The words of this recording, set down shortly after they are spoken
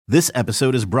This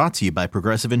episode is brought to you by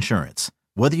Progressive Insurance.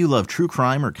 Whether you love true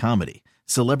crime or comedy,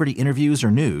 celebrity interviews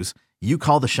or news, you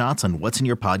call the shots on what's in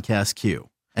your podcast queue.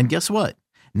 And guess what?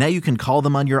 Now you can call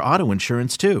them on your auto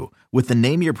insurance too with the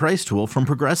Name Your Price tool from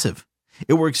Progressive.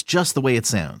 It works just the way it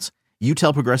sounds. You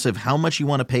tell Progressive how much you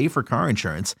want to pay for car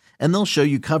insurance, and they'll show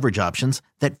you coverage options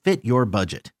that fit your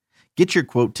budget. Get your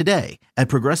quote today at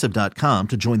Progressive.com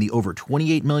to join the over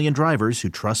 28 million drivers who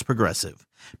trust Progressive.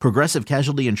 Progressive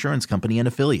Casualty Insurance Company and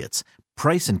Affiliates.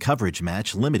 Price and coverage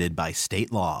match limited by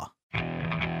state law.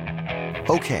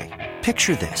 Okay,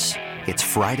 picture this. It's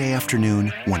Friday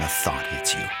afternoon when a thought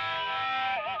hits you.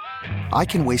 I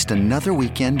can waste another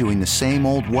weekend doing the same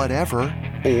old whatever,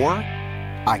 or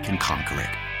I can conquer it.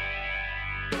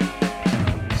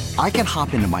 I can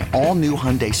hop into my all-new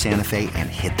Hyundai Santa Fe and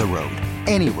hit the road.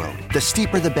 Any road. The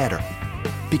steeper, the better.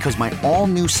 Because my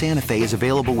all-new Santa Fe is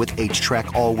available with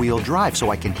H-Track all-wheel drive,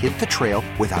 so I can hit the trail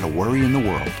without a worry in the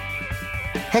world.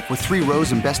 Heck, with 3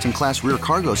 rows and best-in-class rear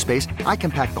cargo space, I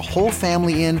can pack the whole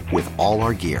family in with all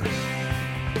our gear.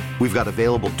 We've got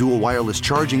available dual wireless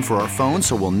charging for our phones,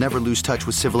 so we'll never lose touch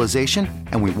with civilization,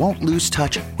 and we won't lose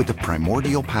touch with the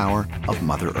primordial power of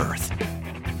Mother Earth.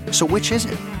 So which is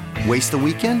it? Waste the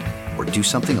weekend or do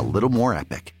something a little more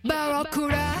epic?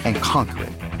 And conquer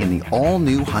it in the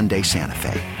all-new Hyundai Santa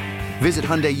Fe. Visit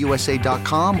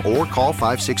HyundaiUSA.com or call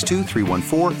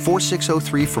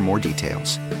 562-314-4603 for more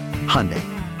details. Hyundai,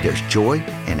 there's joy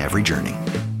in every journey.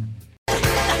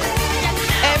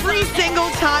 Every single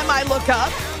time I look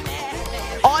up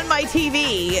on my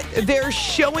TV, they're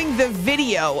showing the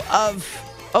video of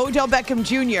Odell Beckham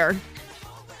Jr.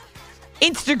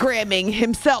 Instagramming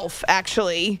himself,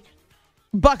 actually,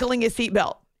 buckling his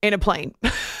seatbelt in a plane.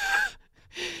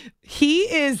 He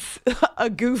is a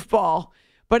goofball,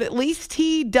 but at least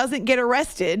he doesn't get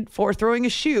arrested for throwing a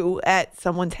shoe at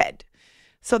someone's head.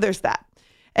 So there's that.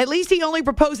 At least he only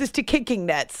proposes to kicking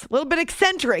nets. A little bit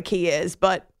eccentric he is,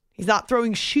 but he's not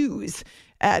throwing shoes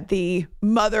at the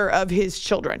mother of his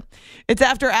children. It's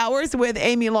After Hours with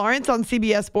Amy Lawrence on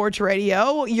CBS Sports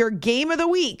Radio. Your game of the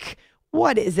week.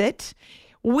 What is it?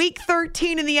 Week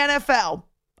 13 in the NFL.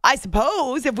 I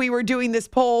suppose if we were doing this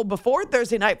poll before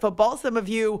Thursday Night Football, some of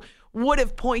you would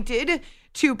have pointed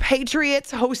to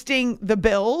Patriots hosting the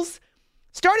Bills.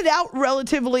 Started out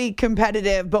relatively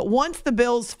competitive, but once the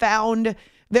Bills found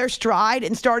their stride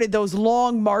and started those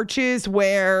long marches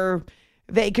where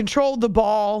they controlled the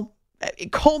ball,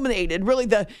 it culminated really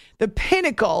the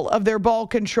pinnacle of their ball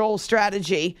control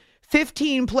strategy.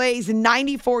 15 plays,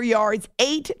 94 yards,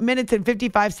 8 minutes and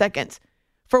 55 seconds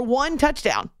for 1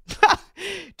 touchdown.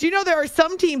 Do you know there are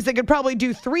some teams that could probably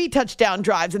do 3 touchdown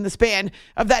drives in the span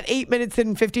of that 8 minutes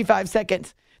and 55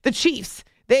 seconds? The Chiefs,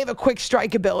 they have a quick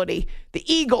strike ability.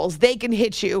 The Eagles, they can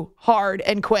hit you hard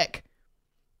and quick.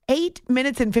 8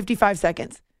 minutes and 55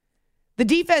 seconds. The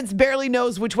defense barely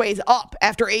knows which way is up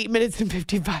after 8 minutes and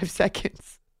 55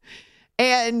 seconds.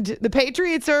 And the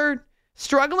Patriots are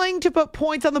struggling to put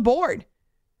points on the board.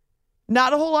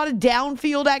 Not a whole lot of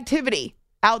downfield activity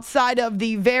outside of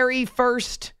the very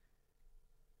first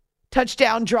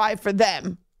touchdown drive for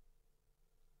them.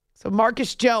 So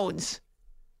Marcus Jones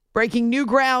breaking new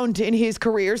ground in his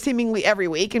career seemingly every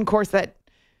week. And of course that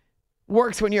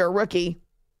works when you're a rookie.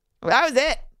 Well, that was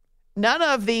it. None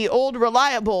of the old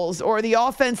reliables or the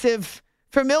offensive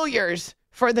familiars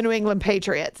for the New England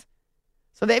Patriots.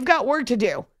 So they've got work to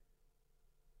do.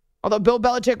 Although Bill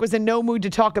Belichick was in no mood to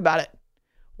talk about it.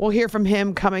 We'll hear from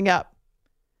him coming up.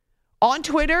 On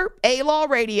Twitter, A-Law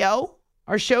Radio.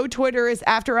 Our show Twitter is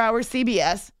After Hours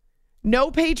CBS.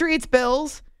 No Patriots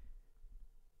Bills,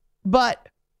 but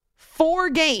 4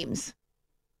 games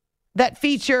that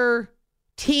feature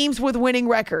teams with winning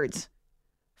records.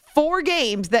 4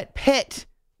 games that pit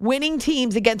winning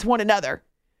teams against one another.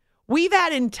 We've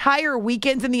had entire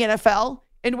weekends in the NFL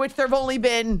in which there have only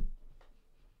been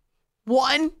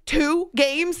 1, 2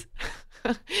 games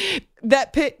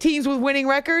that pit teams with winning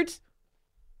records.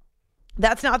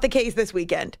 That's not the case this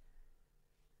weekend.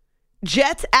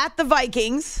 Jets at the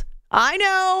Vikings. I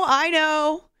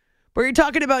know. But you're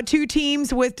talking about 2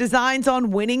 teams with designs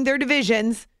on winning their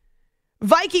divisions.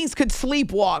 Vikings could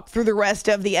sleepwalk through the rest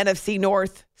of the NFC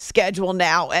North schedule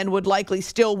now and would likely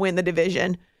still win the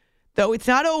division. Though it's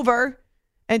not over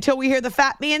until we hear the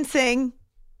fat man sing,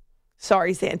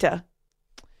 "Sorry, Santa."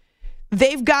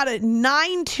 They've got a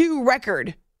 9-2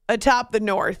 record atop the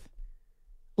North.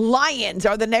 Lions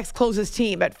are the next closest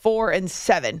team at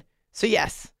 4-7. So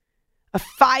yes, a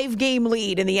 5-game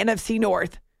lead in the NFC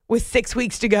North with 6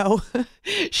 weeks to go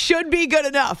should be good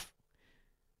enough.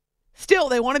 Still,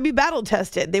 they want to be battle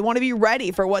tested. They want to be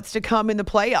ready for what's to come in the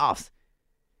playoffs.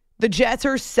 The Jets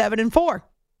are 7-4.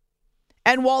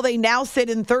 And while they now sit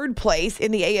in third place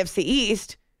in the AFC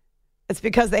East, it's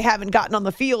because they haven't gotten on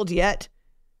the field yet.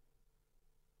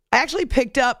 I actually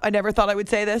picked up, I never thought I would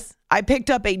say this, I picked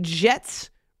up a Jets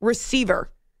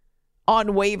receiver on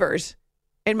waivers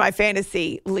in my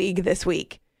fantasy league this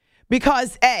week.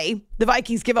 Because A, the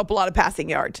Vikings give up a lot of passing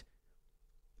yards.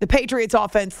 The Patriots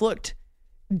offense looked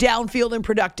downfield and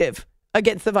productive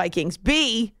against the Vikings.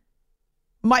 B,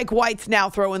 Mike White's now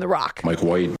throwing the rock. Mike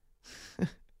White.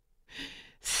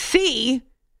 C,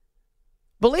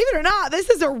 believe it or not, this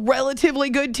is a relatively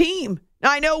good team.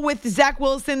 Now, I know with Zach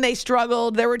Wilson, they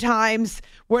struggled. There were times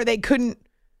where they couldn't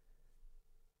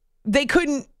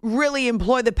really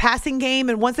employ the passing game.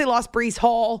 And once they lost Breece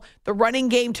Hall, the running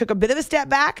game took a bit of a step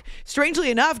back. Strangely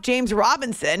enough, James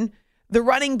Robinson, the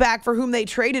running back for whom they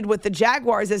traded with the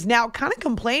Jaguars, is now kind of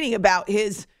complaining about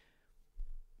his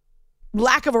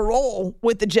lack of a role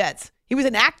with the Jets. He was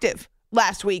inactive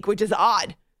last week, which is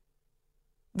odd.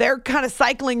 They're kind of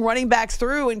cycling running backs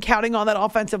through and counting on that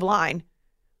offensive line.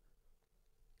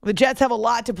 The Jets have a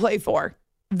lot to play for.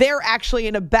 They're actually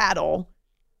in a battle,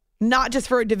 not just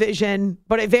for a division,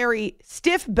 but a very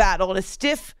stiff battle and a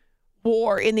stiff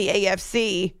war in the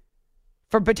AFC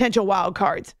for potential wild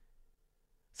cards.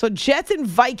 So Jets and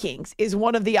Vikings is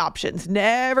one of the options.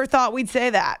 Never thought we'd say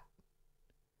that.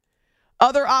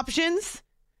 Other options,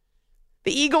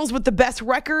 the Eagles with the best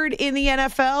record in the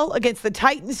NFL against the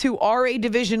Titans, who are a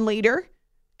division leader,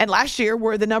 and last year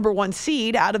were the number 1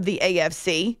 seed out of the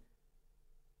AFC.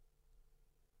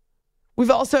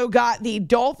 We've also got the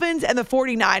Dolphins and the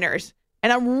 49ers,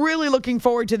 and I'm really looking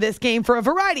forward to this game for a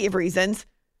variety of reasons.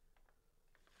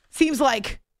 Seems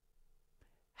like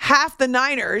half the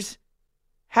Niners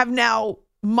have now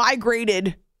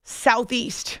migrated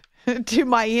southeast to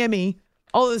Miami,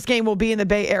 although this game will be in the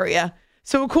Bay Area.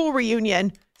 So a cool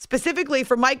reunion, specifically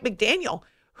for Mike McDaniel,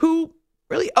 who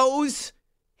really owes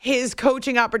his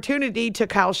coaching opportunity to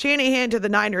Kyle Shanahan, to the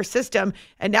Niners system,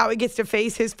 and now he gets to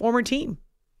face his former team.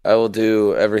 I will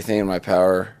do everything in my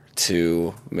power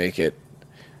to make it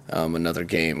another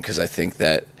game, because I think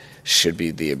that should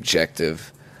be the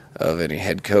objective of any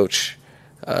head coach,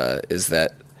 is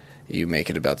that you make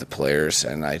it about the players,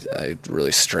 and I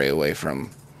really stray away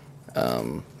from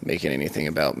making anything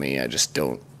about me. I just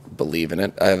don't believe in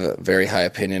it. I have a very high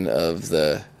opinion of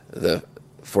the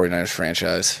 49ers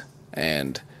franchise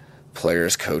and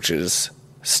players, coaches,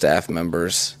 staff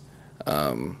members.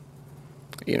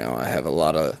 I have a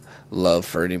lot of love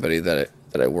for anybody that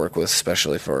I work with,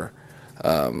 especially for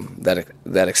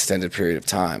that extended period of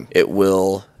time. It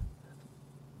will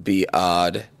be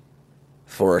odd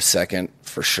for a second,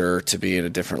 for sure, to be in a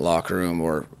different locker room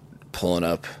or pulling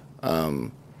up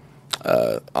on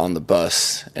the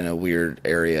bus in a weird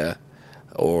area,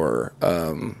 or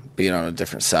being on a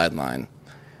different sideline.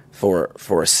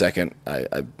 For a second,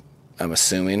 I'm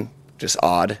assuming just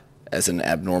odd as in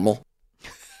abnormal.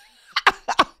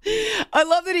 I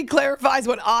love that he clarifies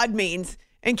what odd means.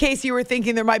 In case you were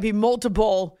thinking there might be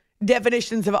multiple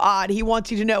definitions of odd, he wants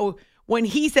you to know when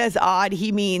he says odd,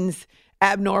 he means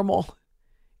abnormal.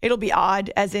 It'll be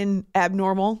odd as in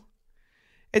abnormal.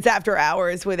 It's After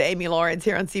Hours with Amy Lawrence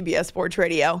here on CBS Sports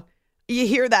Radio. You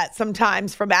hear that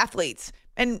sometimes from athletes,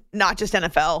 and not just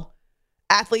NFL.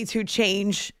 Athletes who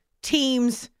change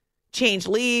teams, change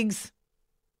leagues,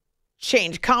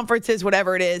 change conferences,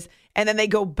 whatever it is, and then they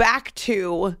go back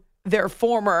to their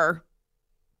former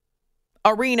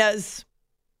arenas,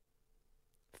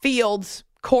 fields,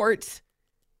 courts,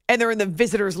 and they're in the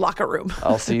visitors' locker room.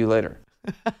 I'll see you later.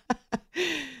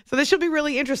 So this should be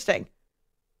really interesting.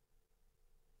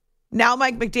 Now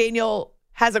Mike McDaniel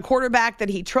has a quarterback that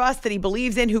he trusts, that he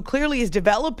believes in, who clearly is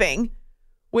developing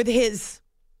with his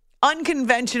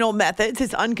unconventional methods,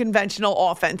 his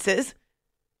unconventional offenses,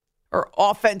 or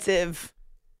offensive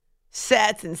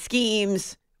sets and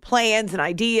schemes, plans and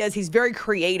ideas. He's very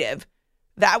creative.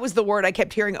 That was the word I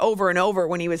kept hearing over and over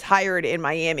when he was hired in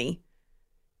Miami.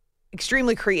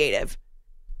 Extremely creative.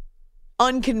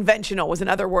 Unconventional was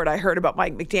another word I heard about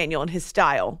Mike McDaniel and his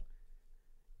style.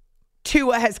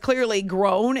 Tua has clearly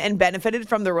grown and benefited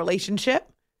from the relationship.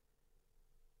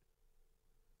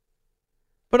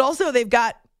 But also they've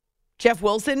got Jeff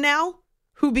Wilson now,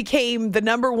 who became the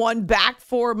number 1 back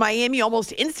for Miami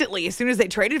almost instantly as soon as they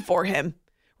traded for him.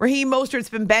 Raheem Mostert's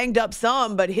been banged up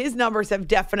some, but his numbers have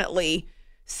definitely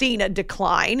seen a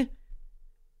decline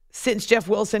since Jeff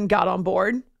Wilson got on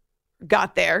board,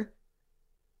 got there.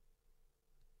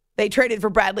 They traded for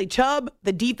Bradley Chubb.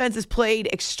 The defense has played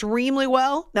extremely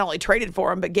well. Not only traded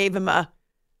for him, but gave him a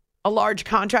large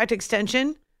contract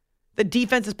extension. The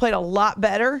defense has played a lot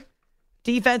better.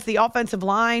 Defense, the offensive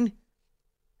line.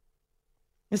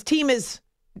 This team is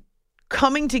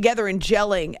coming together and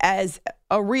gelling as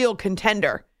a real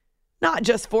contender, not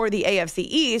just for the AFC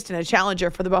East and a challenger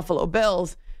for the Buffalo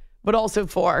Bills, but also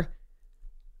for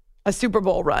a Super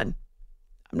Bowl run.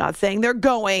 I'm not saying they're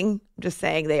going, I'm just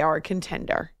saying they are a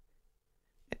contender.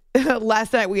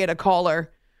 Last night we had a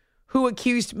caller who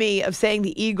accused me of saying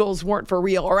the Eagles weren't for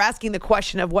real, or asking the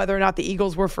question of whether or not the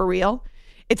Eagles were for real.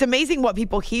 It's amazing what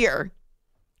people hear.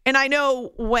 And I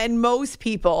know when most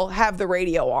people have the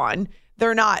radio on,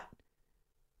 they're not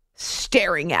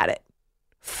staring at it,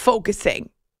 focusing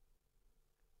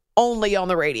only on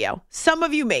the radio. Some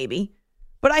of you maybe,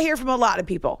 but I hear from a lot of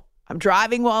people. I'm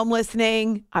driving while I'm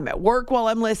listening. I'm at work while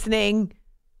I'm listening.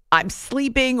 I'm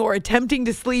sleeping or attempting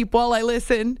to sleep while I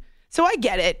listen. So I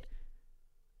get it.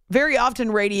 Very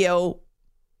often radio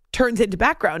turns into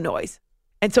background noise.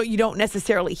 And so you don't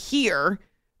necessarily hear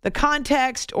the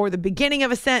context or the beginning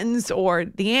of a sentence or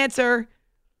the answer.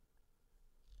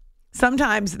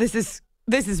 Sometimes this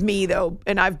is me, though,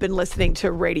 and I've been listening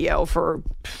to radio for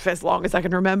as long as I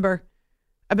can remember.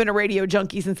 I've been a radio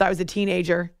junkie since I was a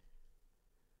teenager.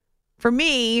 For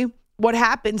me, what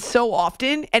happens so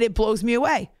often, and it blows me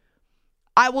away,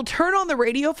 I will turn on the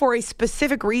radio for a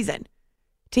specific reason.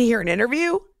 To hear an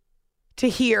interview, to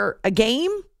hear a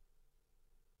game,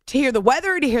 to hear the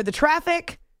weather, to hear the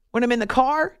traffic when I'm in the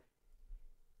car.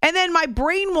 And then my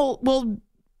brain will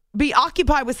be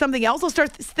occupied with something else. I'll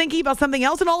start thinking about something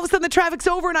else, and all of a sudden the traffic's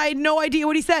over and I had no idea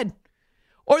what he said.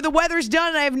 Or the weather's done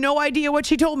and I have no idea what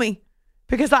she told me.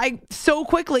 Because so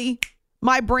quickly,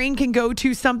 my brain can go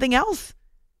to something else.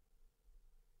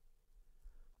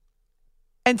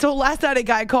 And so last night a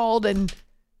guy called and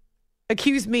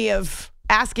accused me of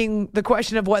asking the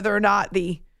question of whether or not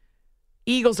the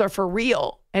Eagles are for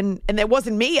real. And it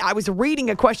wasn't me. I was reading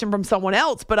a question from someone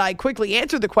else, but I quickly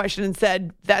answered the question and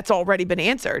said, that's already been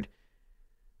answered.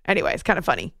 Anyway, it's kind of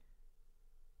funny.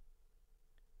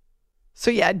 So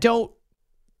yeah, don't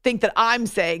think that I'm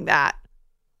saying that.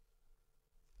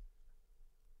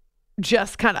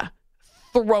 Just kind of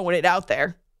throwing it out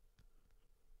there.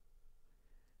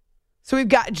 So we've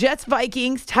got Jets,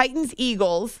 Vikings, Titans,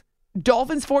 Eagles,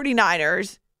 Dolphins,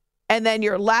 49ers, and then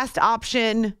your last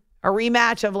option, a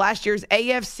rematch of last year's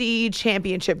AFC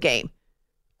championship game.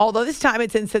 Although this time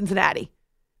it's in Cincinnati.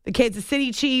 The Kansas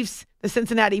City Chiefs, the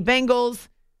Cincinnati Bengals.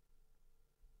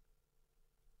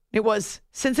 It was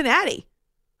Cincinnati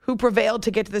who prevailed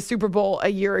to get to the Super Bowl a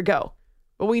year ago.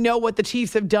 But we know what the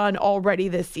Chiefs have done already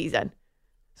this season.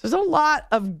 So there's a lot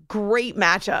of great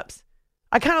matchups.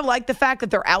 I kind of like the fact that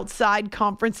they're outside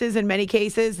conferences in many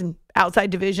cases and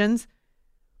outside divisions.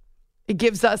 It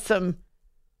gives us some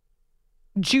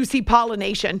juicy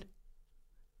pollination.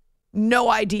 No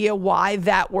idea why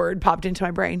that word popped into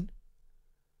my brain.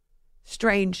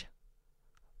 Strange.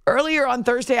 Earlier on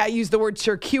Thursday, I used the word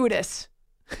circuitous.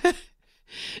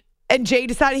 And Jay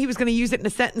decided he was going to use it in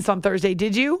a sentence on Thursday.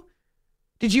 Did you?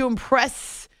 Did you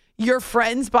impress your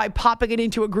friends by popping it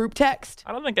into a group text?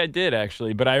 I don't think I did,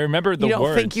 actually, but I remember the word. You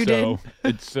don't think you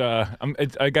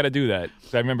did? I got to do that.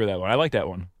 So I remember that one. I like that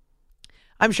one.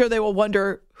 I'm sure they will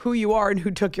wonder who you are and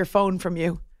who took your phone from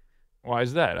you. Why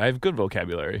is that? I have good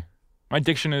vocabulary. My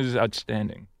diction is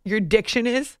outstanding. Your diction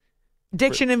is?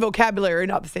 Diction and vocabulary are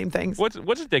not the same things. What's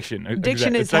a diction?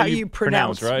 Diction is how you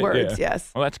pronounce right? words, yeah.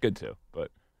 yes. Well, that's good too,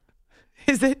 but...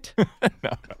 Is it?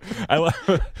 No. I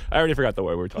already forgot the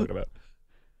word we were talking about.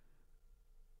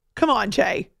 Come on,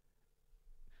 Jay.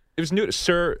 It was new to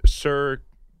Sir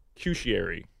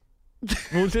Cutiary.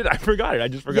 What was it? I forgot it. I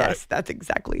just forgot. Yes, that's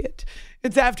exactly it.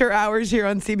 It's After Hours here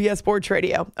on CBS Sports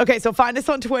Radio. Okay, so find us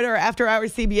on Twitter, After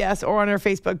Hours CBS, or on our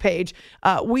Facebook page.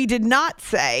 We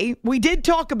did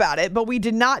talk about it, but we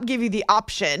did not give you the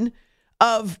option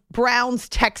of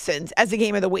Browns-Texans as a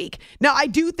game of the week. Now, I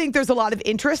do think there's a lot of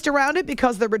interest around it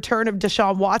because of the return of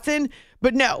Deshaun Watson,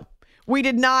 but no, we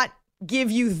did not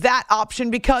give you that option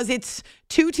because it's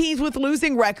two teams with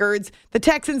losing records. The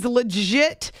Texans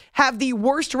legit have the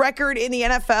worst record in the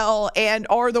NFL and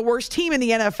are the worst team in the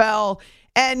NFL.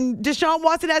 And Deshaun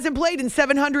Watson hasn't played in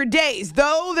 700 days,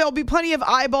 though there'll be plenty of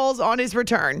eyeballs on his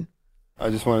return.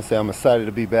 I just want to say I'm excited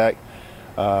to be back.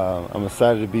 I'm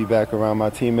excited to be back around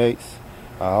my teammates.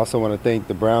 I also want to thank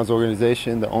the Browns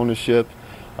organization, the ownership,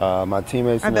 my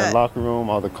teammates in the locker room,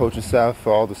 all the coaching staff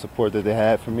for all the support that they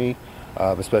had for me.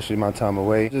 Especially my time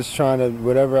away. Just trying to,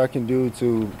 whatever I can do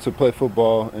to play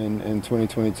football in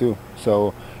 2022.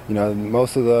 So,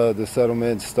 most of the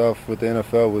settlement stuff with the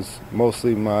NFL was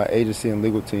mostly my agency and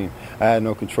legal team. I had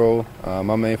no control.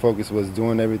 My main focus was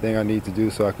doing everything I need to do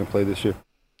so I can play this year.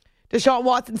 Deshaun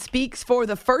Watson speaks for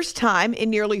the first time in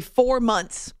nearly 4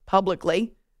 months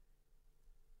publicly.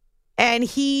 And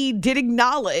he did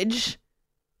acknowledge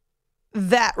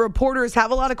that reporters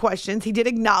have a lot of questions. He did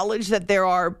acknowledge that there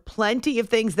are plenty of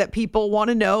things that people want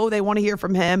to know. They want to hear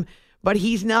from him, but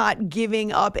he's not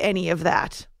giving up any of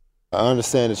that. I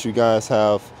understand that you guys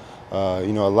have, a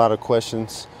lot of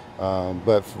questions,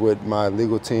 but with my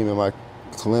legal team and my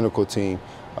clinical team,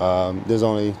 there's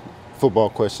only football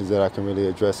questions that I can really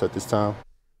address at this time.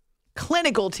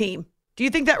 Clinical team. Do you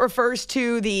think that refers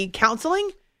to the counseling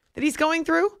that he's going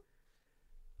through?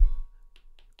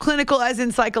 Clinical as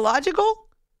in psychological?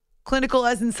 Clinical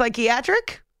as in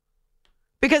psychiatric?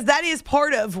 Because that is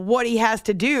part of what he has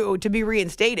to do to be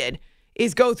reinstated,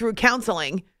 is go through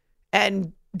counseling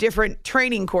and different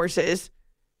training courses.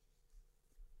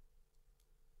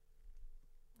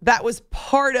 That was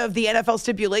part of the NFL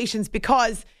stipulations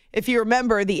because, if you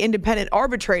remember, the independent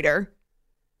arbitrator,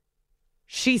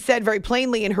 she said very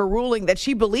plainly in her ruling that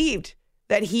she believed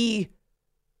that he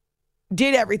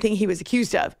did everything he was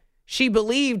accused of. She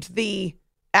believed the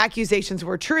accusations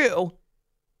were true.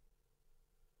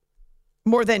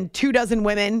 More than 24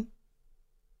 women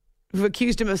who've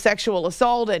accused him of sexual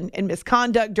assault and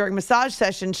misconduct during massage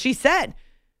sessions, she said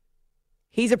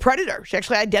he's a predator. She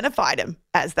actually identified him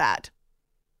as that.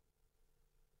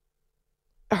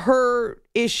 Her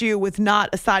issue with not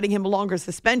assigning him a longer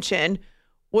suspension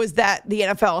was that the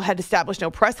NFL had established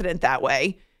no precedent that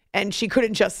way, and she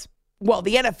couldn't just, the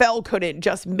NFL couldn't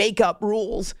just make up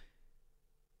rules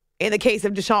in the case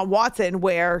of Deshaun Watson,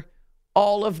 where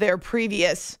all of their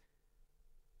previous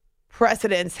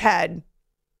precedents had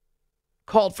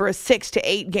called for a 6 to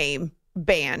 8 game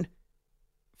ban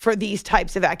for these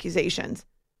types of accusations.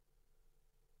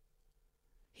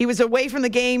 He was away from the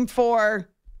game for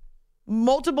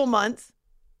multiple months,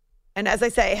 and as I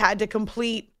say, had to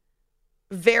complete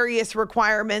various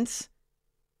requirements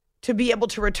to be able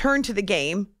to return to the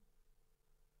game.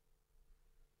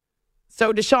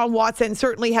 So Deshaun Watson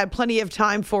certainly had plenty of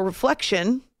time for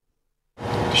reflection.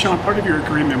 Deshaun, part of your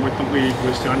agreement with the league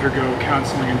was to undergo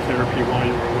counseling and therapy while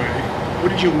you were away. What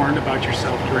did you learn about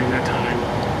yourself during that time,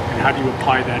 and how do you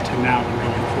apply that to now and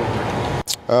going forward?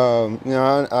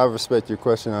 I respect your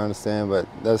question, I understand, but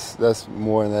that's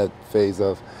more in that phase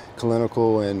of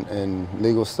clinical and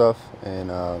legal stuff, and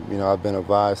I've been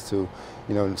advised to,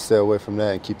 stay away from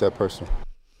that and keep that personal.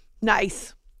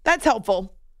 Nice. That's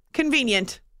helpful.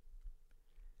 Convenient.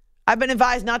 I've been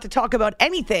advised not to talk about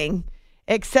anything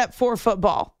except for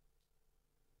football.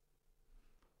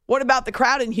 What about the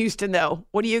crowd in Houston, though?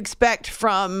 What do you expect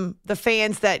from the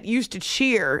fans that used to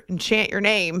cheer and chant your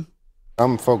name?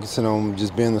 I'm focusing on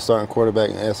just being the starting quarterback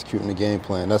and executing the game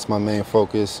plan. That's my main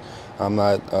focus. I'm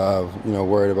not,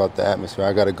 worried about the atmosphere.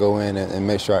 I got to go in and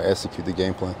make sure I execute the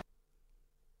game plan.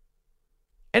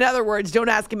 In other words, don't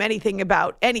ask him anything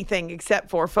about anything except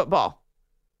for football.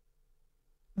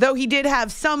 Though he did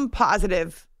have some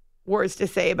positive words to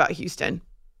say about Houston.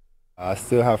 I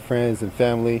still have friends and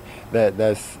family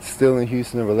that's still in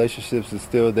Houston. The relationships is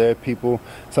still there.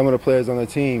 Some of the players on the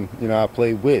team, I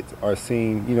played with are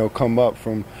seen, come up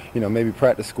from, maybe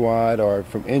practice squad or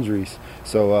from injuries.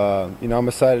 So, I'm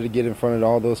excited to get in front of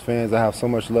all those fans. I have so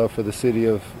much love for the city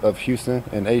of Houston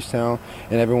and H-Town,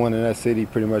 and everyone in that city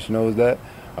pretty much knows that.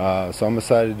 So I'm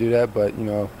excited to do that. But,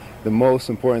 the most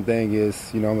important thing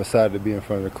is, I'm excited to be in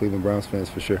front of the Cleveland Browns fans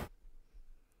for sure.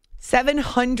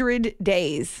 700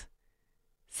 days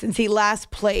since he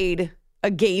last played a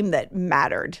game that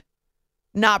mattered,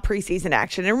 not preseason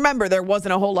action. And remember, there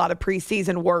wasn't a whole lot of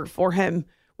preseason work for him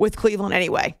with Cleveland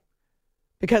anyway,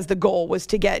 because the goal was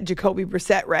to get Jacoby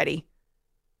Brissett ready.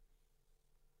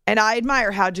 And I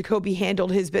admire how Jacoby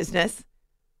handled his business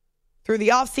through the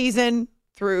offseason,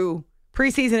 through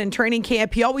preseason and training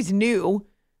camp. He always knew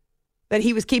that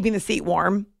he was keeping the seat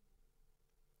warm.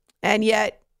 And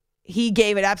yet he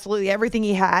gave it absolutely everything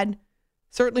he had,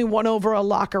 certainly won over a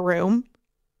locker room,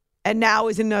 and now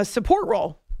is in a support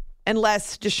role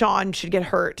unless Deshaun should get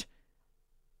hurt.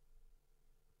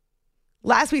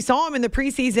 Last we saw him in the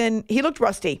preseason, he looked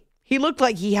rusty. He looked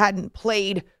like he hadn't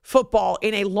played football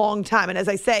in a long time. And as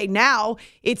I say, now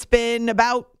it's been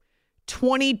about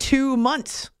 22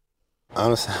 months.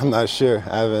 Honestly, I'm not sure.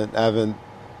 I haven't.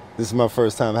 This is my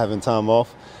first time having time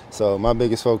off. So my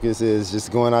biggest focus is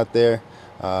just going out there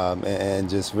and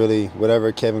just really,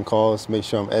 whatever Kevin calls, make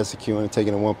sure I'm executing,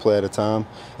 taking it one play at a time,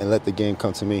 and let the game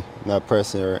come to me, not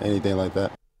pressing or anything like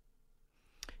that.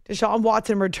 Deshaun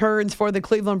Watson returns for the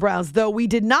Cleveland Browns, though we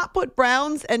did not put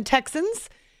Browns and Texans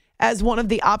as one of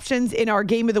the options in our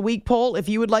Game of the Week poll. If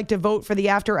you would like to vote for the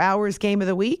After Hours Game of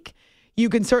the Week, you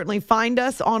can certainly find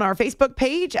us on our Facebook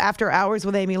page, After Hours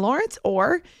with Amy Lawrence,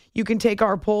 or you can take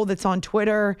our poll that's on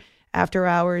Twitter, After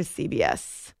Hours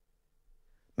CBS.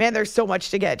 Man, there's so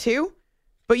much to get to,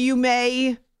 but you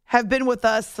may have been with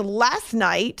us last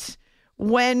night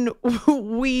when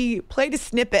we played a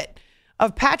snippet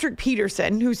of Patrick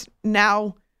Peterson, who's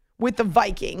now with the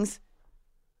Vikings.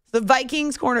 The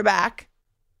Vikings cornerback.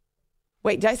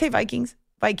 Wait, did I say Vikings?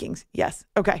 Vikings, yes.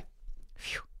 Okay.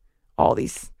 Phew. All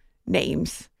these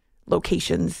names,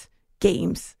 locations,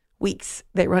 games, weeks,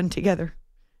 they run together.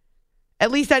 At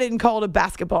least I didn't call it a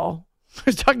basketball. I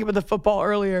was talking about the football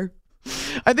earlier.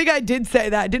 I think I did say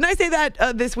that. Didn't I say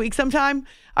that this week sometime?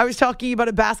 I was talking about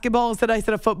a basketball instead I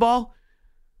said a football.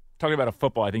 Talking about a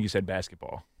football, I think you said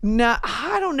basketball. No,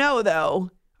 I don't know,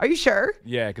 though. Are you sure?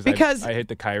 Yeah, because I hit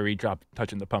the Kyrie drop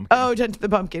touching the pumpkin. Oh, touching the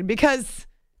pumpkin. Because,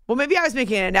 well, maybe I was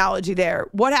making an analogy there.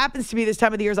 What happens to me this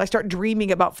time of the year is I start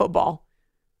dreaming about football.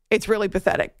 It's really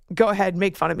pathetic. Go ahead,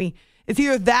 make fun of me. It's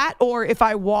either that or if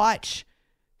I watch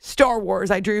Star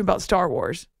Wars, I dream about Star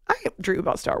Wars. I can dream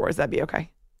about Star Wars. That'd be okay.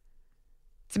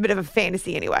 It's a bit of a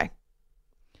fantasy anyway.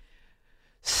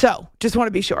 So, just want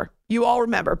to be sure. You all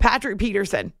remember Patrick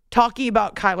Peterson talking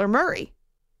about Kyler Murray.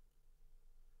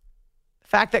 The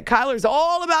fact that Kyler's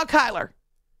all about Kyler.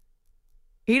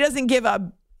 He doesn't give up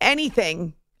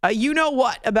anything, you know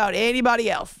what, about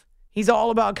anybody else. He's all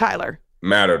about Kyler.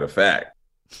 Matter of fact.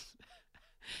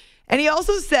 And he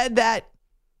also said that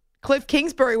Cliff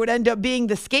Kingsbury would end up being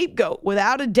the scapegoat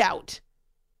without a doubt.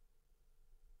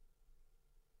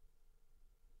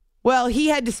 Well, he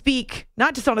had to speak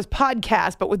not just on his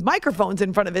podcast, but with microphones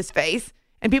in front of his face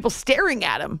and people staring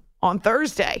at him on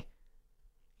Thursday.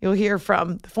 You'll hear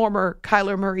from the former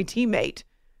Kyler Murray teammate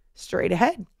straight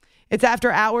ahead. It's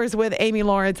After Hours with Amy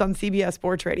Lawrence on CBS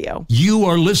Sports Radio. You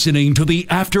are listening to the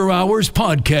After Hours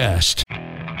podcast.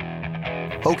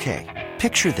 Okay,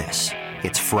 picture this.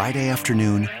 It's Friday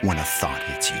afternoon when a thought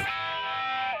hits you.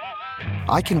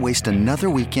 I can waste another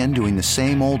weekend doing the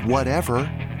same old whatever,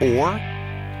 or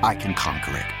I can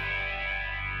conquer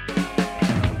it.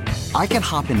 I can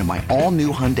hop into my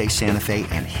all-new Hyundai Santa Fe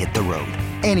and hit the road.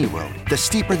 Any road. The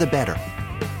steeper, the better.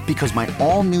 Because my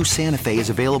all-new Santa Fe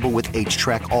is available with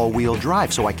H-Track all-wheel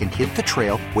drive, so I can hit the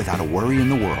trail without a worry in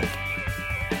the world.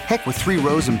 Heck, with 3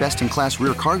 rows and best-in-class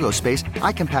rear cargo space,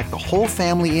 I can pack the whole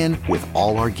family in with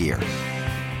all our gear.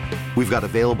 We've got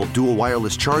available dual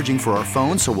wireless charging for our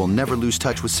phones, so we'll never lose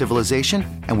touch with civilization,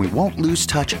 and we won't lose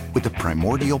touch with the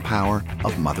primordial power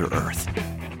of Mother Earth.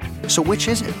 So which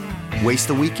is it? Waste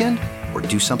the weekend or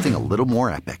do something a little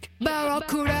more epic?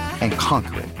 And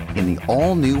conquer it in the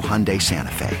all-new Hyundai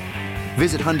Santa Fe.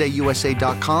 Visit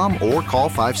HyundaiUSA.com or call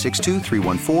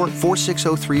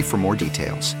 562-314-4603 for more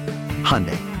details.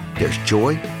 Hyundai, there's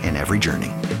joy in every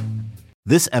journey.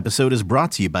 This episode is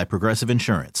brought to you by Progressive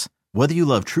Insurance. Whether you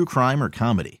love true crime or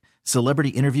comedy, celebrity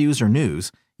interviews or news,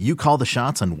 you call the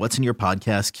shots on what's in your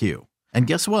podcast queue. And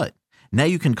guess what? Now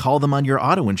you can call them on your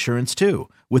auto insurance too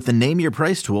with the Name Your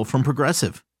Price tool from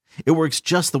Progressive. It works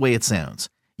just the way it sounds.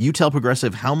 You tell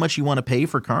Progressive how much you want to pay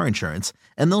for car insurance,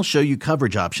 and they'll show you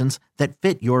coverage options that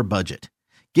fit your budget.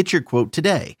 Get your quote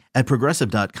today at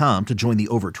Progressive.com to join the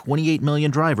over 28 million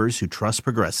drivers who trust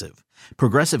Progressive.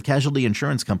 Progressive Casualty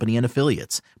Insurance Company and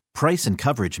Affiliates. Price and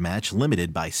coverage match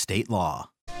limited by state law.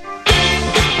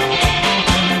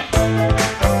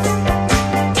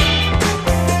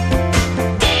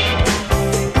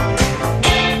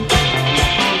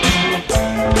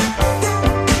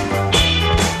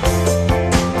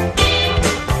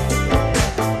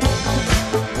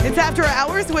 It's After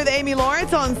Hours with Amy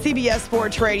Lawrence on CBS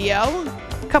Sports Radio.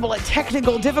 A couple of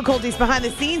technical difficulties behind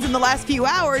the scenes in the last few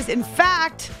hours. In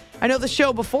fact, I know the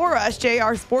show before us,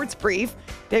 JR Sports Brief,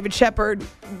 David Shepard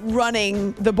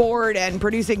running the board and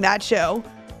producing that show,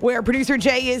 where producer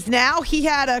Jay is now. He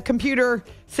had a computer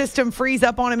system freeze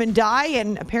up on him and die,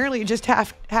 and apparently it just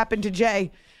happened to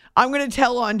Jay. I'm going to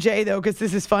tell on Jay, though, because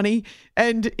this is funny,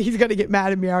 and he's going to get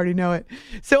mad at me. I already know it.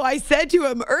 So I said to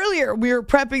him earlier, we were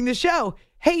prepping the show,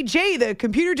 hey, Jay, the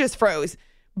computer just froze.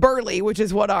 Burley, which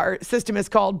is what our system is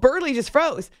called. Burley just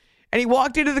froze. And he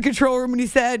walked into the control room and he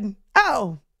said,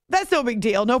 oh, that's no big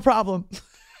deal. No problem.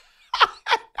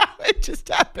 It just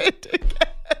happened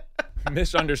again.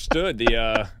 Misunderstood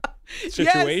the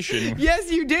situation.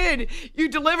 Yes, you did. You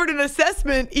delivered an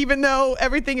assessment even though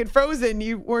everything had frozen.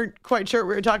 You weren't quite sure what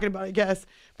we were talking about, I guess.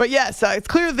 But yes, it's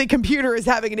clear the computer is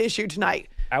having an issue tonight.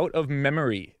 Out of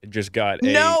memory just got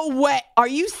No way. Are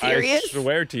you serious? I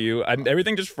swear to you.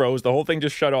 Everything just froze. The whole thing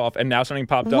just shut off, and now something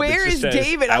popped up. Where is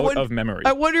David? Out of memory.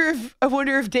 I wonder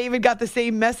if David got the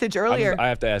same message earlier. I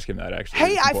have to ask him that, actually.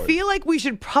 Hey, I feel like we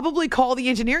should probably call the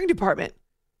engineering department.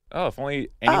 Oh, if only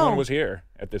anyone was here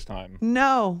at this time.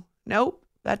 Nope.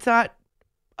 That's not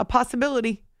a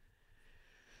possibility.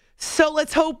 So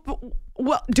let's hope.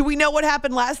 Well, do we know what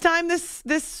happened last time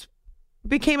this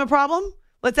became a problem?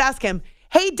 Let's ask him.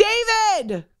 Hey,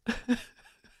 David!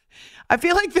 I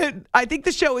think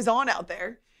the show is on out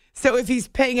there. So if he's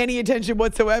paying any attention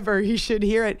whatsoever, he should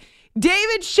hear it.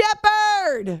 David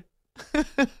Shepard!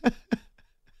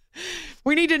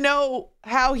 We need to know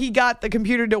how he got the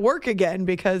computer to work again,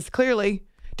 because clearly,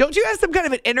 don't you have some kind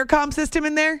of an intercom system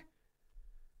in there?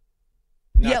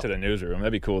 Not to the newsroom.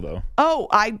 That'd be cool, though. Oh,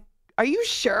 are you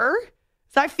sure?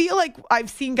 So I feel like I've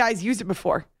seen guys use it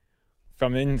before.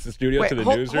 From in the studio to the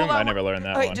newsroom? I never learned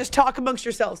that one. Just talk amongst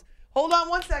yourselves. Hold on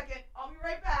 1 second. I'll be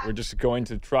right back. We're just going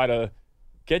to try to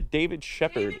get David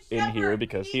Shepard in here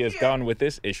because he has gone with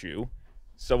this issue.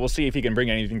 So we'll see if he can bring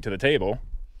anything to the table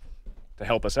to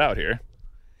help us out here.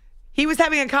 He was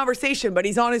having a conversation, but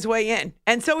he's on his way in.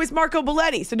 And so is Marco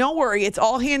Belletti. So don't worry. It's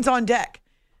all hands on deck.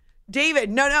 David,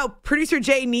 no. Producer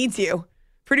Jay needs you.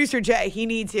 Producer Jay, he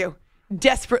needs you.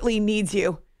 Desperately needs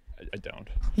you. I don't.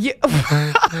 Yeah.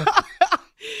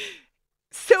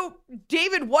 So,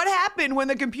 David, what happened when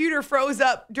the computer froze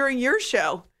up during your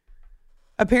show?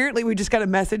 Apparently, we just got a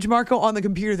message, Marco, on the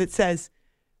computer that says,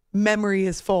 memory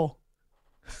is full.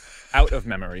 Out of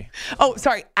memory. Oh,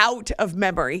 sorry, out of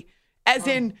memory. As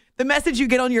in the message you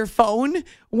get on your phone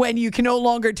when you can no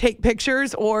longer take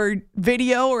pictures or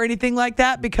video or anything like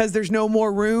that because there's no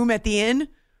more room at the inn.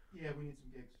 Yeah, we need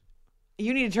some gigs.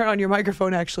 You need to turn on your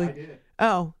microphone, actually. I did.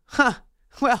 Oh, huh.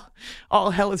 Well, all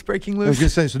hell is breaking loose. I was going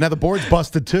to say, so now the board's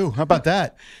busted too. How about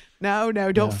that? No,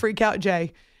 don't freak out,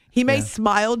 Jay. He may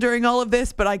smile during all of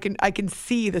this, but I can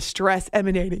see the stress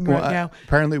emanating right now.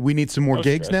 Apparently, we need some more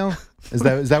gigs now. Is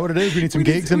that what it is? We need some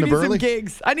gigs in the Burley? Some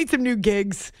gigs. I need some new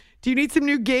gigs. Do you need some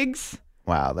new gigs?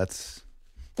 Wow, that's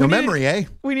no memory, eh?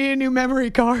 We need a new memory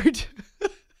card.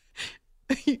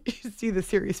 You see the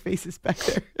serious faces back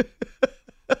there.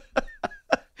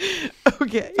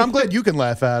 Okay. I'm glad you can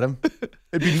laugh at him.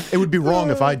 It would be wrong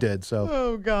if I did. So.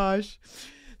 Oh gosh.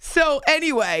 So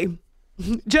anyway,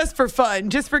 just for fun,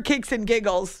 just for kicks and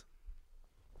giggles.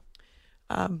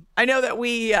 I know that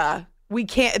we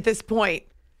can't at this point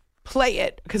play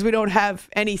it because we don't have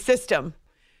any system.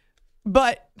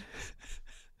 But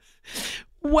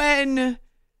when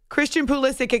Christian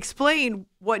Pulisic explained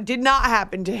what did not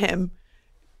happen to him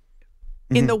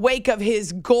in the wake of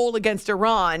his goal against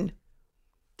Iran,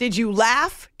 did you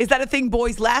laugh? Is that a thing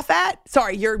boys laugh at?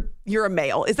 Sorry, you're a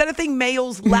male. Is that a thing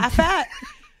males laugh at?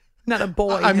 Not a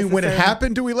boy. I mean, when it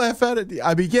happened, do we laugh at it?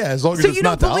 I mean, yeah, as long as it's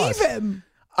not to us. So you don't believe him?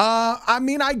 I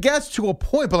mean, I guess to a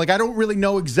point, but I don't really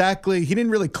know exactly. He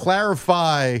didn't really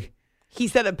clarify. He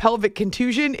said a pelvic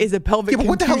contusion is a pelvic contusion.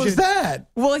 What the hell is that?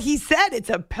 Well, he said it's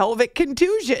a pelvic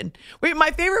contusion. Wait,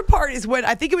 my favorite part is when,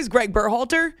 I think it was Greg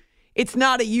Berhalter. It's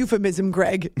not a euphemism,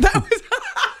 Greg. That was...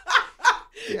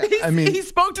 he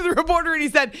spoke to the reporter and he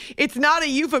said, it's not a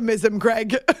euphemism,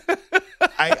 Greg.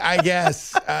 I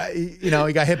guess. He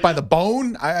got hit by the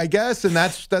bone, I guess, and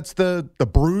that's the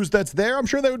bruise that's there. I'm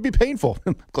sure that would be painful.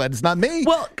 I'm glad it's not me.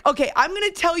 Well, okay, I'm going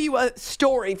to tell you a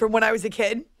story from when I was a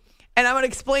kid. And I'm going to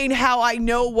explain how I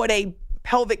know what a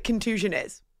pelvic contusion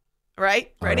is. All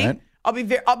right? Ready? All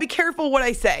right. I'll be careful what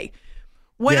I say.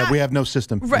 We have no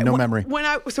system, no memory.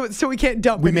 So we can't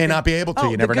dump. We may not be able to.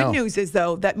 You never know. The good news is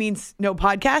though that means no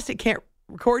podcast. It can't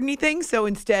record anything. So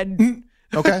instead,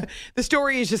 okay, the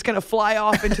story is just going to fly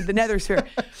off into the nether sphere.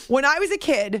 When I was a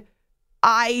kid,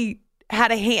 I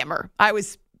had a hammer. I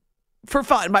was, for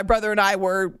fun, my brother and I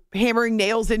were hammering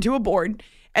nails into a board,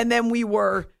 and then we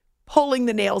were pulling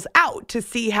the nails out to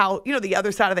see how, the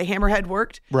other side of the hammerhead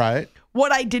worked. Right.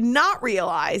 What I did not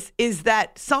realize is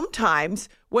that sometimes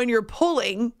when you're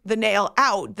pulling the nail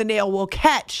out, the nail will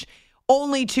catch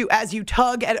only to, as you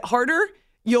tug at it harder,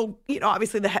 you'll,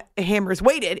 obviously the hammer is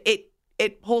weighted.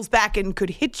 It pulls back and could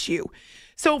hit you.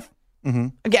 So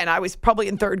again, I was probably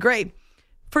in third grade.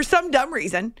 For some dumb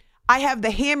reason, I have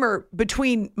the hammer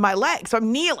between my legs. So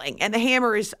I'm kneeling and the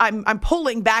hammer is, I'm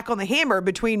pulling back on the hammer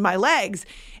between my legs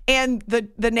and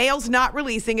the nail's not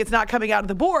releasing. It's not coming out of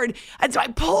the board. And so I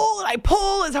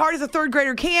pull as hard as a third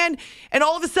grader can. And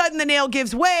all of a sudden the nail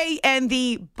gives way and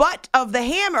the butt of the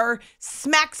hammer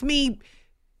smacks me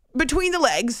between the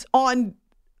legs on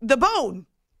the bone.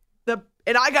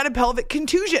 And I got a pelvic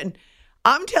contusion.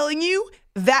 I'm telling you,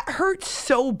 that hurt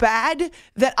so bad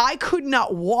that I could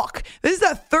not walk. This is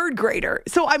a third grader.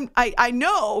 So I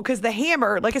know because the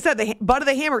hammer, like I said, the butt of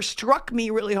the hammer struck me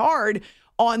really hard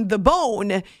on the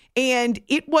bone and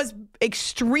it was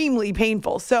extremely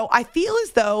painful. So I feel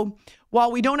as though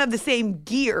while we don't have the same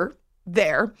gear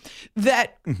there,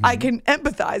 that I can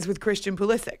empathize with Christian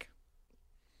Pulisic.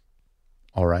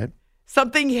 All right.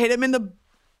 Something hit him in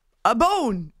a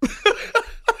bone.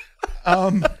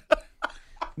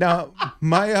 Now,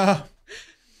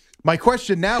 my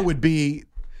question now would be,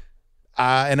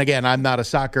 And again, I'm not a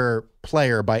soccer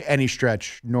player by any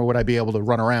stretch, nor would I be able to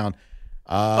run around.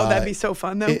 That'd be so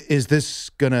fun, though. Is this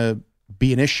going to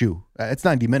be an issue? It's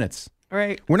 90 minutes.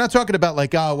 Right. We're not talking about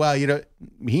like,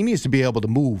 he needs to be able to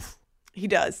move. He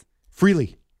does.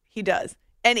 Freely. He does.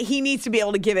 And he needs to be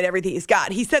able to give it everything he's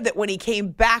got. He said that when he came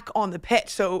back on the pitch,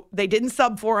 so they didn't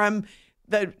sub for him.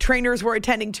 The trainers were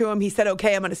attending to him. He said,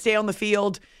 okay, I'm going to stay on the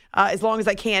field as long as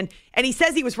I can. And he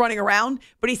says he was running around,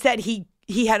 but he said he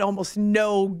had almost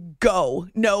no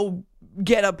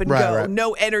get up and go,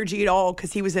 no energy at all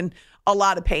because he was in a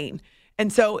lot of pain.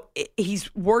 And so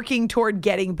he's working toward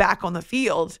getting back on the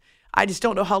field. I just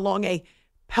don't know how long a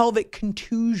pelvic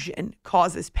contusion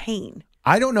causes pain.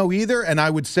 I don't know either, and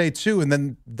I would say too,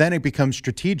 and then it becomes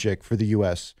strategic for the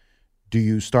U.S. Do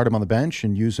you start him on the bench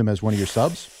and use him as one of your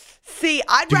subs? See,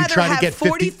 I'd rather have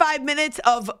 45 minutes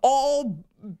of all,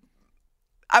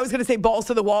 I was going to say balls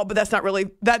to the wall, but that's not really,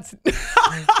 that's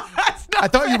I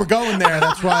thought you were going there.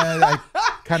 That's why I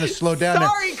kind of slowed down.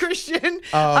 Sorry, Christian.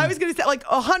 I was going to say like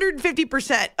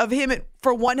 150% of him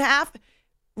for one half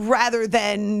rather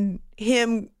than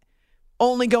him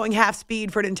only going half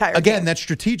speed for an entire game. That's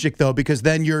strategic, though, because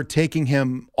then you're taking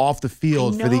him off the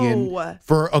field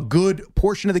for a good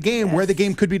portion of the game where the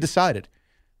game could be decided.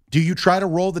 Do you try to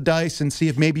roll the dice and see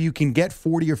if maybe you can get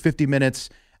 40 or 50 minutes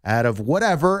out of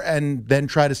whatever and then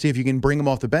try to see if you can bring him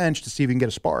off the bench to see if you can get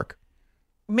a spark?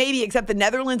 Maybe, except the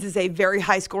Netherlands is a very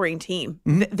high-scoring team.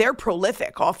 Mm-hmm. They're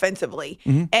prolific offensively.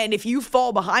 Mm-hmm. And if you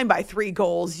fall behind by 3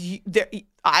 goals,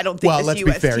 I don't think this U.S. team... Well, let's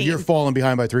be fair. You're falling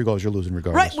behind by 3 goals, you're losing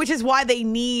regardless. Right, which is why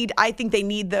I think they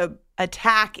need the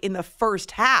attack in the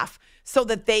first half so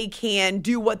that they can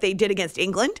do what they did against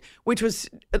England, which was,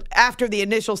 after the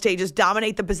initial stages,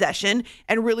 dominate the possession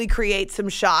and really create some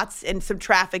shots and some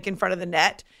traffic in front of the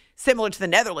net, similar to the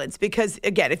Netherlands. Because,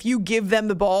 again, if you give them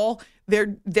the ball,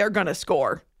 they're going to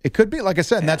score. It could be, like I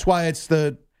said, and that's why it's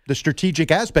the strategic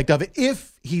aspect of it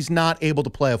if he's not able to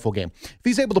play a full game. If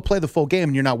he's able to play the full game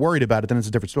and you're not worried about it, then it's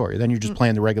a different story. Then you're just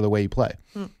playing the regular way you play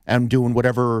and doing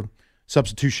whatever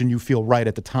substitution you feel right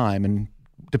at the time. And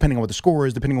depending on what the score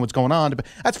is, depending on what's going on,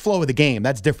 that's flow of the game.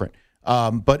 That's different.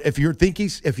 But if you think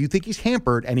he's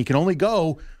hampered and he can only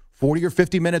go 40 or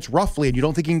 50 minutes roughly and you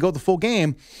don't think he can go the full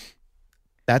game,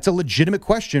 that's a legitimate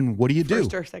question. What do you do?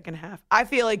 First or second half. I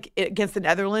feel like against the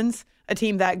Netherlands, a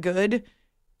team that good,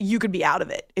 you could be out of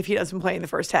it if he doesn't play in the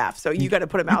first half. So you got to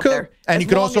put him out there. And you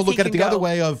could also look at it the other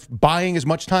way of buying as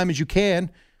much time as you can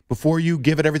before you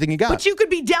give it everything you got. But you could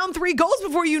be down 3 goals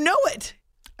before you know it.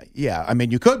 Yeah, I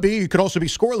mean, you could be. You could also be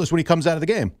scoreless when he comes out of the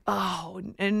game. Oh,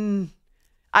 and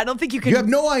I don't think you can. You have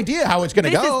no idea how it's going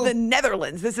to go. This is the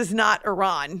Netherlands. This is not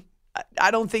Iran. I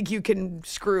don't think you can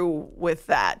screw with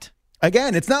that.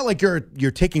 Again, it's not like you're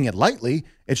taking it lightly.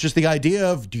 It's just the idea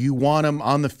of, do you want him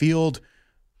on the field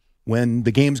when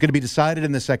the game's going to be decided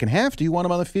in the second half? Do you want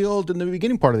him on the field in the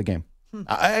beginning part of the game?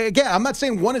 Again, I'm not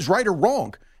saying one is right or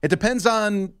wrong. It depends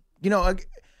on,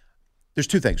 there's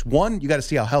 2 things. One, you got to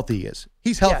see how healthy he is.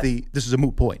 He's healthy. Yes. This is a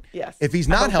moot point. Yes. If he's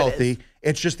not healthy,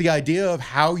 it's just the idea of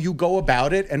how you go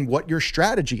about it and what your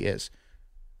strategy is.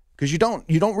 Because you don't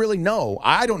really know.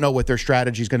 I don't know what their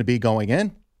strategy is going to be going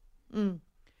in.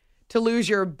 To lose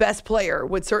your best player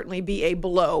would certainly be a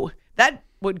blow. That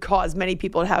would cause many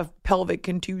people to have pelvic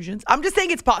contusions. I'm just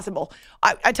saying it's possible.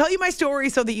 I tell you my story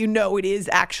so that you know it is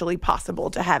actually possible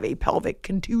to have a pelvic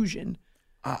contusion.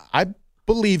 I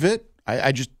believe it.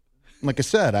 I just, like I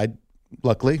said,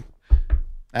 luckily,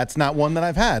 that's not one that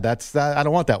I've had. I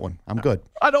don't want that one. I'm good.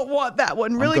 I don't want that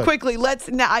one. Really quickly,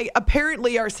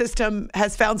 apparently our system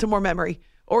has found some more memory,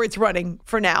 or it's running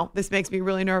for now. This makes me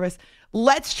really nervous.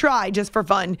 Let's try, just for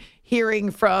fun,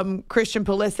 hearing from Christian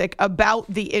Pulisic about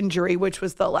the injury, which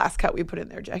was the last cut we put in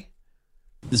there, Jay.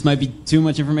 This might be too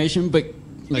much information, but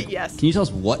yes. Can you tell us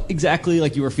what exactly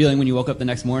you were feeling when you woke up the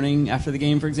next morning after the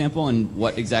game, for example, and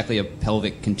what exactly a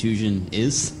pelvic contusion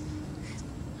is?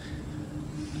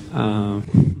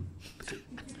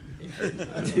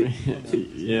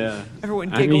 Yeah. Everyone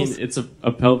giggles. I mean, it's a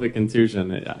pelvic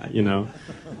contusion,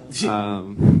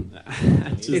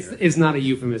 It's not a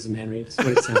euphemism, Henry. That's what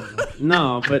it sounds like.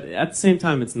 No, but at the same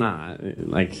time, it's not.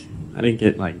 Like, I didn't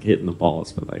get hit in the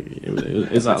balls, but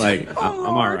it's not like I'm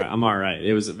all right. I'm all right.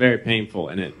 It was very painful,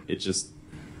 and it just,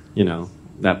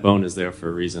 that bone is there for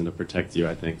a reason to protect you,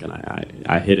 I think, and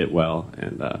I hit it well,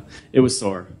 and it was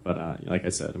sore, but like I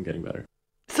said, I'm getting better.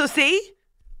 So see,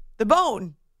 the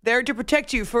bone there to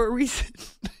protect you for a reason.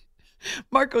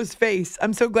 Marco's face.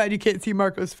 I'm so glad you can't see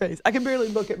Marco's face. I can barely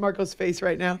look at Marco's face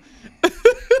right now.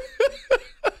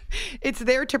 It's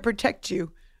there to protect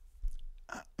you.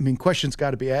 I mean, questions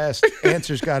got to be asked.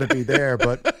 Answers got to be there,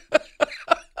 but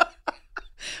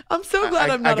I'm so glad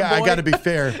I'm not a boy. I got to be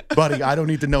fair, buddy. I don't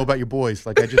need to know about your boys.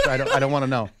 Like, I don't want to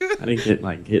know. I didn't get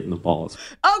like hitting the balls.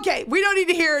 Okay, we don't need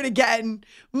to hear it again.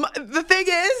 The thing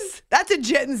is, that's a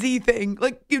Gen Z thing.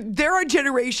 Like, there are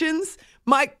generations.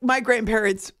 My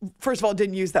grandparents, first of all,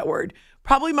 didn't use that word.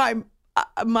 Probably my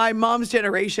mom's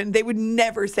generation, they would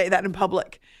never say that in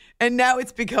public. And now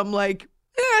it's become like,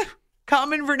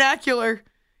 common vernacular.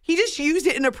 He just used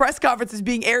it in a press conference as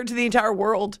being aired to the entire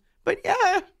world. But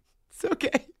yeah, it's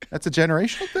okay. That's a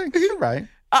generational thing. You're right.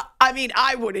 I mean,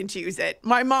 I wouldn't use it.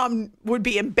 My mom would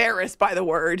be embarrassed by the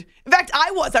word. In fact,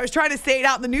 I was trying to say it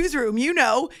out in the newsroom,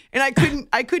 and I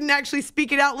couldn't actually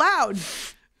speak it out loud.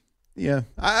 Yeah.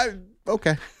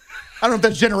 Okay. I don't know if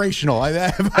that's generational.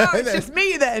 It's just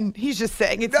me then. He's just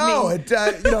saying it's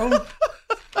me.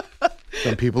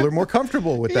 Some people are more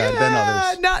comfortable with that than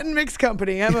others. Not in mixed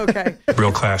company. I'm okay.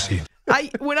 Real classy.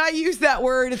 When I use that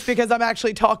word, it's because I'm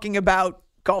actually talking about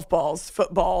golf balls,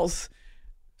 footballs,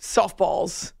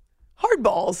 softballs,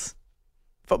 hardballs,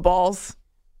 footballs,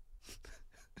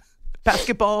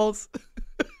 basketballs.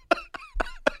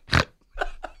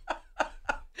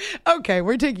 Okay,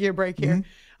 we're taking a break here.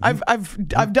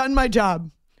 Mm-hmm. I've done my job.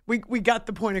 We got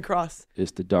the point across.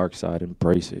 It's the dark side.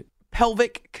 Embrace it.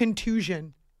 Pelvic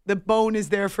contusion. The bone is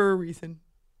there for a reason.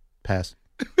 Pass.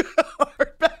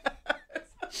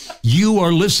 You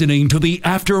are listening to the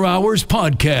After Hours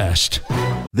Podcast.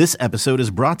 This episode is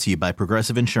brought to you by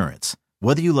Progressive Insurance.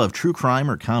 Whether you love true crime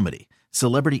or comedy,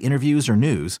 celebrity interviews or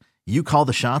news, you call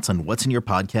the shots on what's in your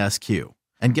podcast queue.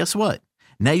 And guess what?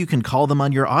 Now you can call them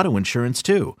on your auto insurance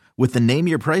too with the Name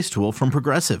Your Price tool from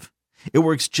Progressive. It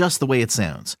works just the way it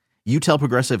sounds. You tell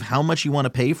Progressive how much you want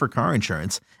to pay for car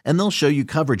insurance, and they'll show you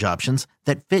coverage options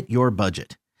that fit your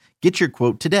budget. Get your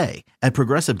quote today at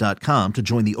Progressive.com to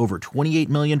join the over 28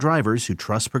 million drivers who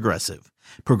trust Progressive.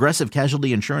 Progressive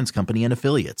Casualty Insurance Company and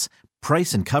Affiliates.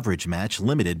 Price and coverage match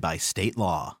limited by state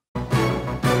law.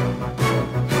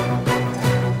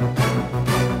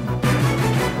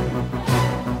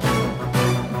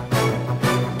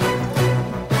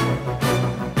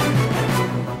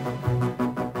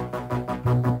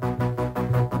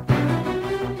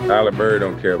 Kyler Murray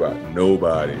don't care about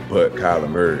nobody but Kyler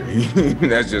Murray.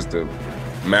 That's just a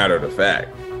matter of the fact.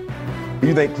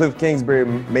 You think Cliff Kingsbury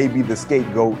may be the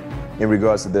scapegoat in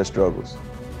regards to their struggles?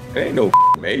 Ain't no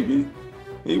maybe.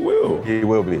 He will. He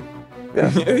will be. Yeah,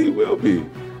 he will be.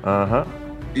 Uh-huh.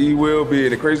 He will be.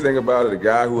 And the crazy thing about it, the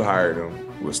guy who hired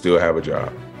him will still have a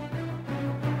job.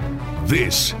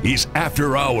 This is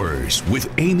After Hours with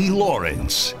Amy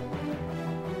Lawrence.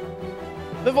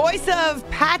 The voice of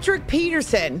Patrick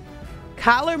Peterson.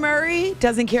 Kyler Murray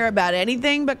doesn't care about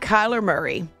anything but Kyler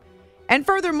Murray. And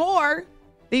furthermore,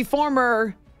 the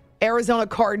former Arizona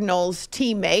Cardinals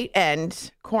teammate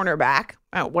and cornerback,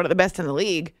 one of the best in the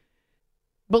league,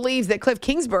 believes that Cliff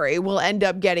Kingsbury will end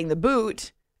up getting the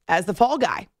boot as the fall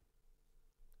guy.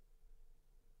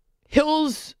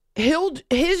 His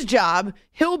job,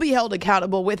 he'll be held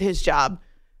accountable with his job,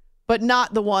 but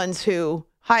not the ones who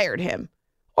hired him.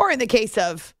 Or in the case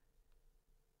of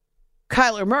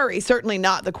Kyler Murray, certainly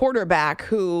not the quarterback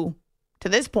who, to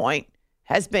this point,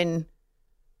 has been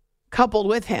coupled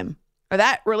with him. Or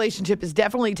that relationship has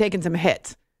definitely taken some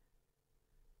hits.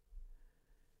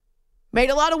 Made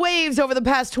a lot of waves over the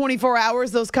past 24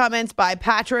 hours, those comments by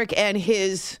Patrick and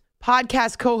his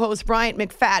podcast co-host, Bryant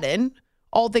McFadden.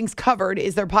 All Things Covered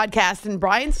is their podcast, and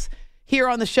Bryant's here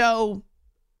on the show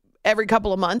every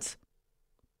couple of months.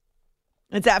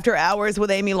 It's After Hours with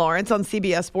Amy Lawrence on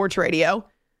CBS Sports Radio.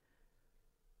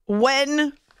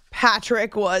 When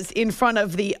Patrick was in front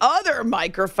of the other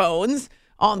microphones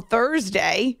on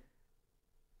Thursday,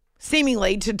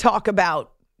 seemingly to talk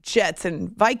about Jets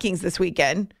and Vikings this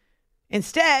weekend,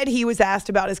 instead, he was asked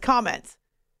about his comments.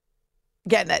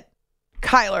 Again, that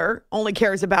Kyler only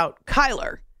cares about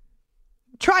Kyler.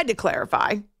 Tried to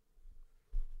clarify.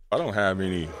 I don't have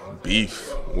any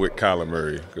beef with Kyler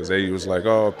Murray because they was like,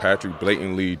 oh, Patrick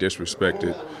blatantly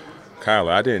disrespected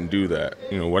Kyler. I didn't do that.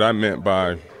 What I meant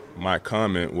by my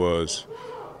comment was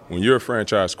when you're a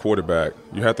franchise quarterback,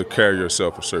 you have to carry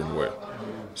yourself a certain way.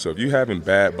 So if you're having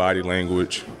bad body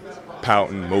language,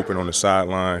 pouting, moping on the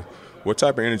sideline, what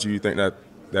type of energy do you think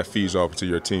that feeds off to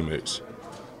your teammates?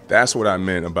 That's what I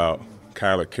meant about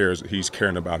Kyler cares. He's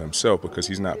caring about himself because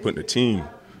he's not putting the team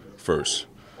first.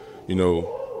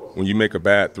 When you make a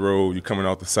bad throw, you're coming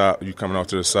off to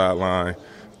the sideline,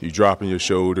 you're dropping your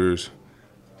shoulders.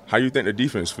 How do you think the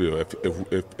defense feel?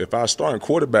 If our starting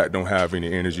quarterback don't have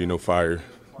any energy, no fire,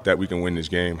 that we can win this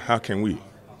game, how can we?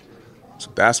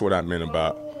 So that's what I meant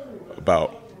about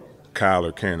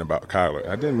Kyler caring about Kyler.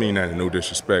 I didn't mean that in no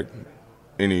disrespect,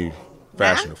 any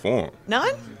fashion or form.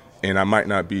 None? and I might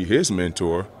not be his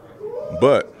mentor,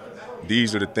 but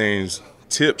these are the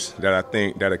tips that I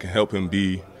think that it can help him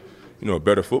be, a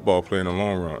better football player in the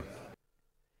long run.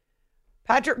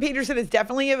 Patrick Peterson is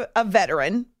definitely a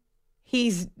veteran.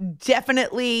 He's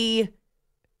definitely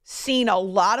seen a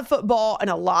lot of football and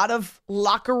a lot of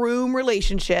locker room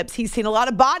relationships. He's seen a lot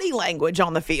of body language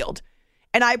on the field.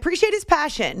 And I appreciate his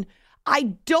passion.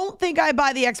 I don't think I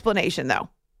buy the explanation, though.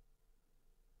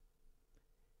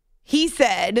 He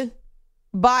said,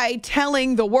 by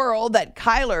telling the world that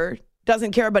Kyler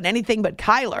doesn't care about anything but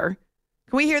Kyler.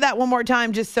 Can we hear that one more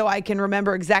time just so I can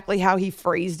remember exactly how he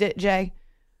phrased it, Jay?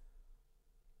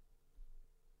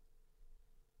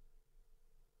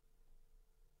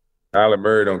 Kyler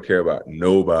Murray don't care about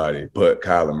nobody but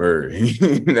Kyler Murray.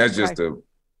 That's just a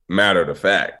matter of the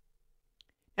fact.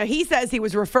 Now, he says he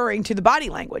was referring to the body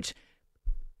language.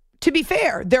 To be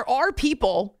fair, there are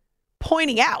people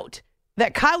pointing out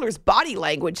that Kyler's body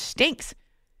language stinks.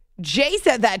 Jay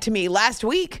said that to me last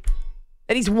week,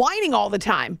 that he's whining all the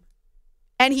time.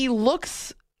 And he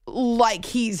looks like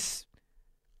he's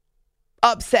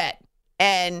upset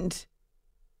and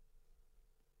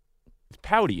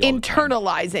pouty.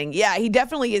 Internalizing. Yeah, he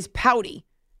definitely is pouty.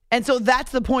 And so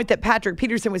that's the point that Patrick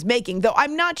Peterson was making, though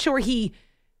I'm not sure he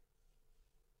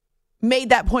made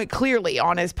that point clearly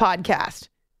on his podcast.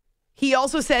 He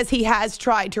also says he has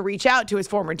tried to reach out to his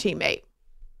former teammate.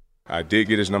 I did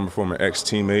get his number from an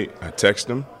ex-teammate. I texted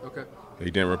him. Okay. He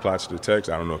didn't reply to the text.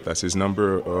 I don't know if that's his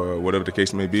number or whatever the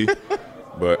case may be.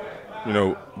 But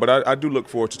I do look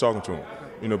forward to talking to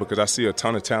him, because I see a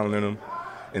ton of talent in him.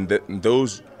 And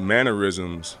those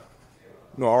mannerisms,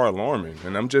 are alarming.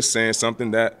 And I'm just saying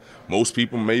something that most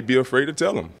people may be afraid to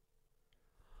tell him.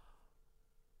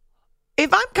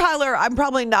 If I'm Kyler, I'm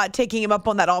probably not taking him up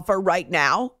on that offer right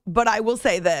now. But I will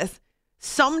say this.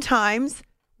 Sometimes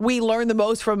we learn the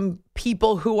most from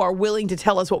people who are willing to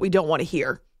tell us what we don't want to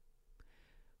hear.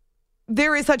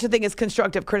 There is such a thing as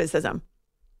constructive criticism.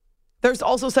 There's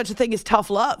also such a thing as tough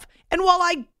love. And while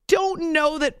I don't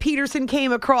know that Peterson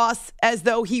came across as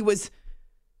though he was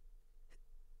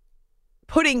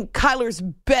putting Kyler's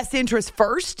best interest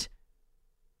first,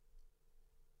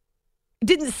 it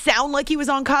didn't sound like he was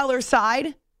on Kyler's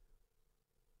side.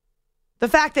 The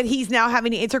fact that he's now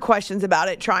having to answer questions about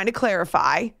it, trying to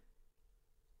clarify,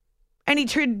 and he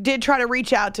did try to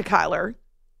reach out to Kyler,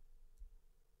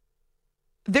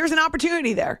 there's an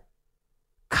opportunity there.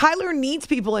 Kyler needs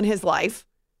people in his life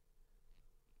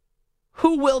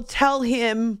who will tell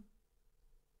him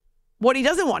what he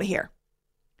doesn't want to hear.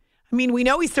 I mean, we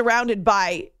know he's surrounded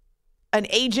by an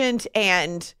agent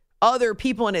and other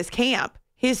people in his camp,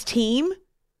 his team,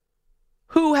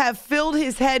 who have filled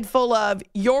his head full of,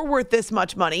 you're worth this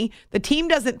much money. The team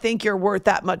doesn't think you're worth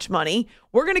that much money.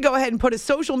 We're going to go ahead and put a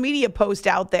social media post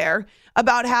out there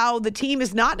about how the team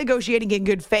is not negotiating in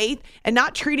good faith and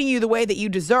not treating you the way that you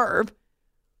deserve.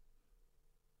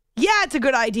 Yeah, it's a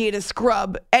good idea to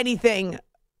scrub anything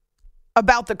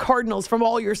about the Cardinals from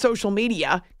all your social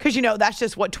media because, that's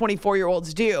just what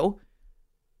 24-year-olds do.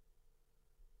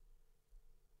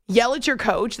 Yell at your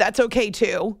coach. That's okay,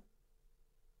 too.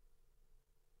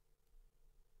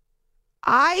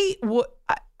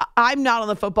 I'm not on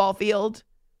the football field,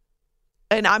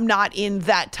 and I'm not in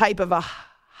that type of a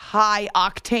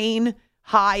high-octane,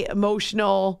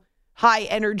 high-emotional,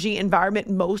 high-energy environment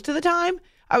most of the time.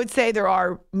 I would say there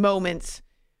are moments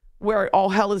where all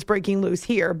hell is breaking loose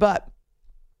here, but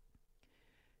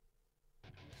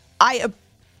I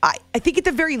think at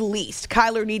the very least,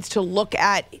 Kyler needs to look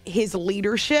at his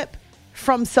leadership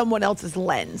from someone else's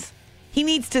lens. He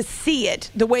needs to see it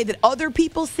the way that other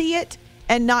people see it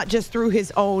and not just through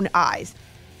his own eyes.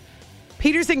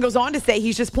 Peterson goes on to say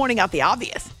he's just pointing out the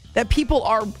obvious, that people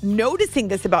are noticing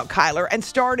this about Kyler and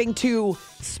starting to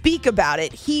speak about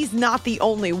it. He's not the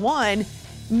only one.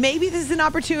 Maybe this is an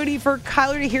opportunity for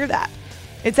Kyler to hear that.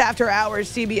 It's After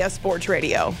Hours, CBS Sports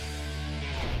Radio.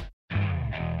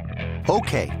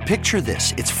 Okay, picture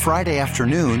this. It's Friday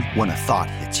afternoon when a thought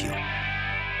hits you.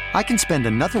 I can spend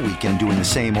another weekend doing the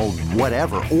same old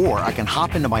whatever, or I can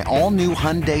hop into my all-new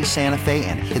Hyundai Santa Fe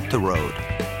and hit the road.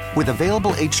 With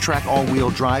available H-Track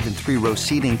all-wheel drive and 3-row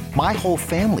seating, my whole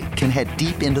family can head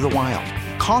deep into the wild.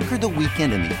 Conquer the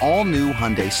weekend in the all-new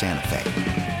Hyundai Santa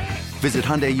Fe. Visit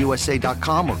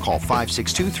HyundaiUSA.com or call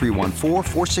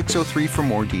 562-314-4603 for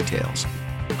more details.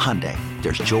 Hyundai,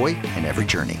 there's joy in every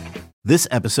journey. This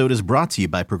episode is brought to you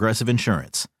by Progressive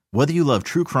Insurance. Whether you love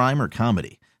true crime or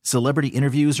comedy, celebrity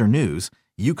interviews or news,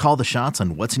 you call the shots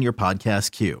on what's in your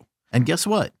podcast queue. And guess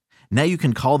what? Now you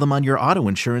can call them on your auto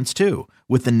insurance too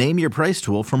with the Name Your Price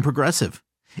tool from Progressive.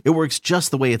 It works just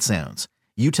the way it sounds.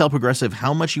 You tell Progressive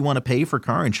how much you want to pay for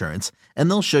car insurance, and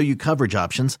they'll show you coverage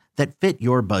options that fit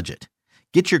your budget.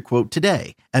 Get your quote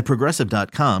today at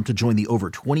Progressive.com to join the over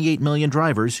 28 million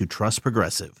drivers who trust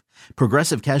Progressive.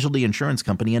 Progressive Casualty Insurance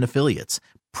Company and Affiliates.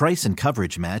 Price and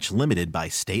coverage match limited by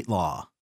state law.